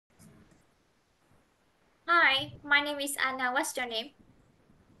Hi, my name is Anna. What's your name?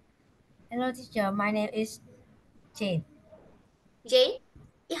 Hello, teacher. My name is Jane. Jane?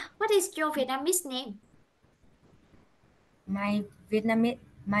 Yeah, what is your Vietnamese name? My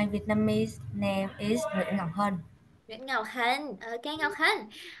Vietnamese name is Nguyễn Ngọc Hân. Ngọc Hành. Okay, Ngọc Hành.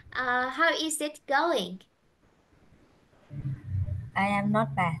 How is it going? I am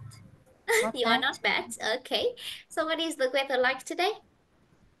not bad. Not You are bad. not bad. Okay. So, what is the weather like today?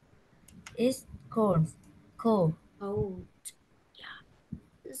 It's cool. Cool. Oh, yeah.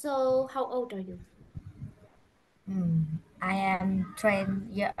 So, how old are you? I am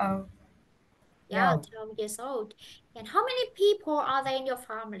 20 years Yeah, old. 12 years old. And how many people are there in your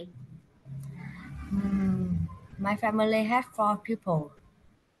family? Hmm, my family has 4 people.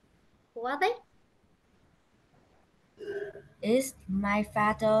 Who are they? It's my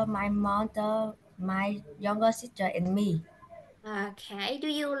father, my mother, my younger sister, and me. Okay. Do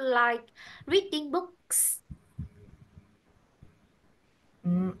you like reading books?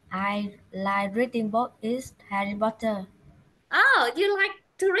 I like reading book is Harry Potter. Oh, do you like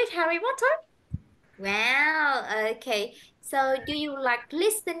to read Harry Potter? Wow, okay. So do you like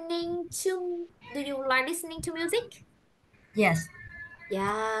listening to music? Yes.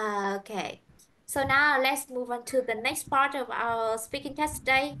 Yeah, okay. So now let's move on to the next part of our speaking test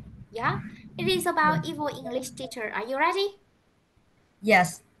today. Yeah, it is about evil English teacher. Are you ready?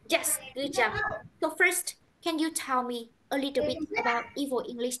 Yes. Yes, good job. So first, can you tell me a little bit about evil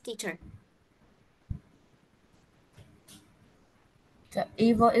English teacher? The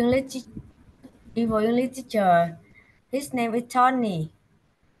evil English teacher. His name is Tony.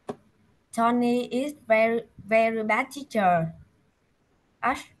 Tony is very bad teacher.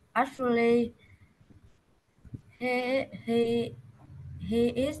 Actually, he he he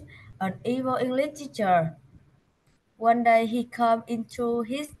is an evil English teacher. One day he come into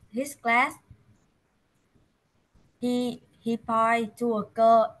his class. He point to a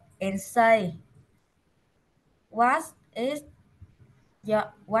girl and say, what is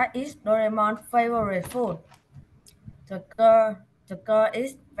Doraemon's favorite food? The girl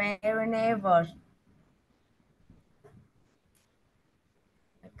is very nervous.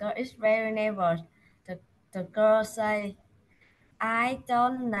 The girl is very nervous. The, the girl say, I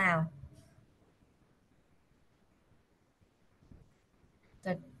don't know.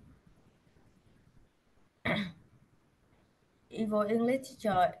 The evil English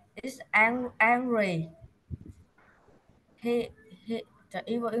teacher is angry. He, the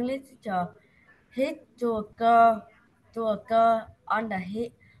evil English teacher hit to a girl on the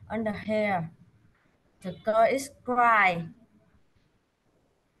hair. The girl is crying.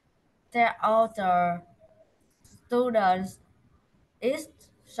 The other students is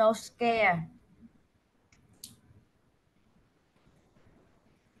so scared.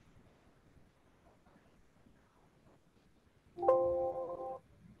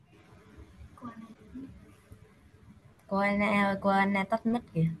 Cô Anna tắt mic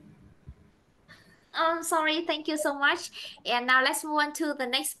kìa. Sorry, thank you so much. And now let's move on to the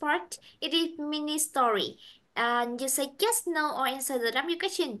next part. It is mini story. And you say yes, no, or answer the W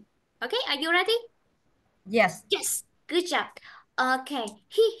question. Okay, are you ready? Yes. Yes, good job. Okay,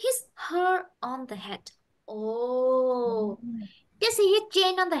 he hits her on the head. Oh, does he hit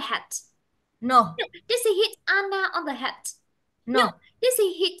Jane on the head? No. No. Does he hit Anna on the head? No. No. Does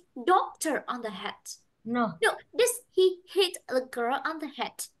he hit Doctor on the head? No. No. Does he hit the girl on the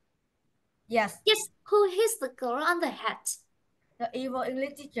head? Yes. Yes, who hits the girl on the head? The evil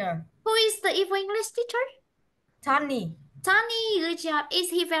English teacher. Who is the evil English teacher? Tony. Tony, good job. Is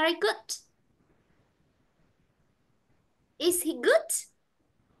he very good? Is he good?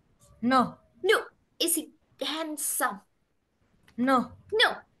 No. No. Is he handsome? No.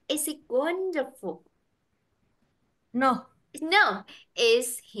 No. Is he wonderful? No. No.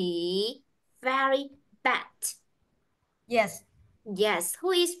 Is he very bad? Yes. Yes.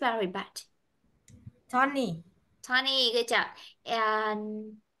 Who is very bad? Tony. Tony, good job.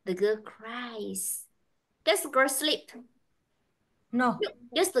 And the girl cries. Does the girl sleep? No. No.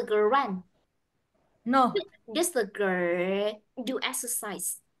 Does the girl run? No. No. Does the girl do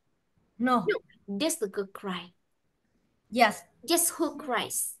exercise? No. No. Does the girl cry? Yes. Yes, who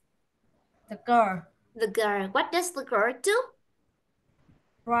cries? The girl. The girl. What does the girl do?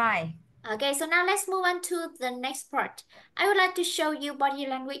 Cry. Okay, so now let's move on to the next part. I would like to show you body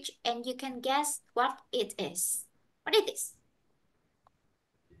language and you can guess what it is. What it is?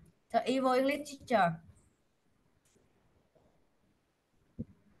 The evil English teacher.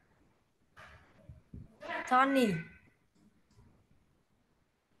 Tony.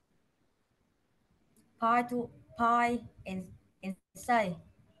 Point and say.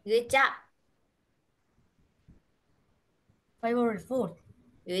 Good job. Favorite food.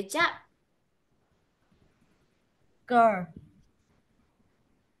 Good job. Girl.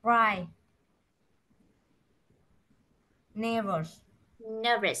 Cry. Nervous.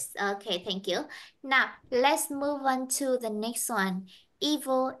 Nervous. Okay, thank you. Now, let's move on to the next one.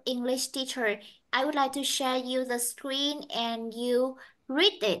 Evil English teacher. I would like to share you the screen and you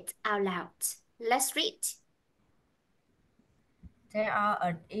read it out loud. Let's read. There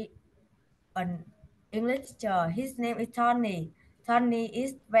are an English teacher. His name is Tony. Tony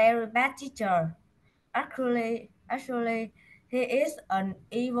is very bad teacher. Actually, he is an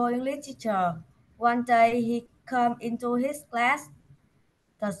evil English teacher. One day he come into his class.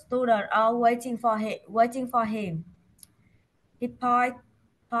 The students are waiting for him. He point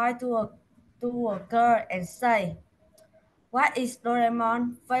to a girl and say, "What is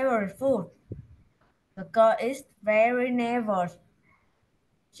Doraemon's favorite food?" The girl is very nervous.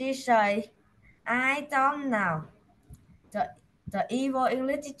 She say, "I don't know." The, the evil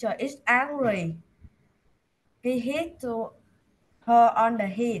English teacher is angry. He hit to her on the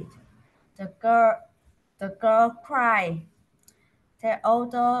head. The girl, the girl cried. The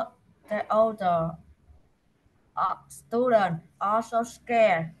older, the older student also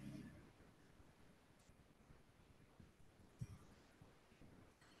scared.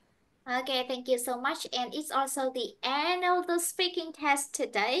 Okay, thank you so much. And it's also the end of the speaking test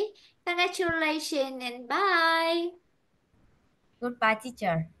today. Congratulations and bye. Goodbye,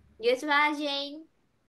 teacher. Goodbye, Jane.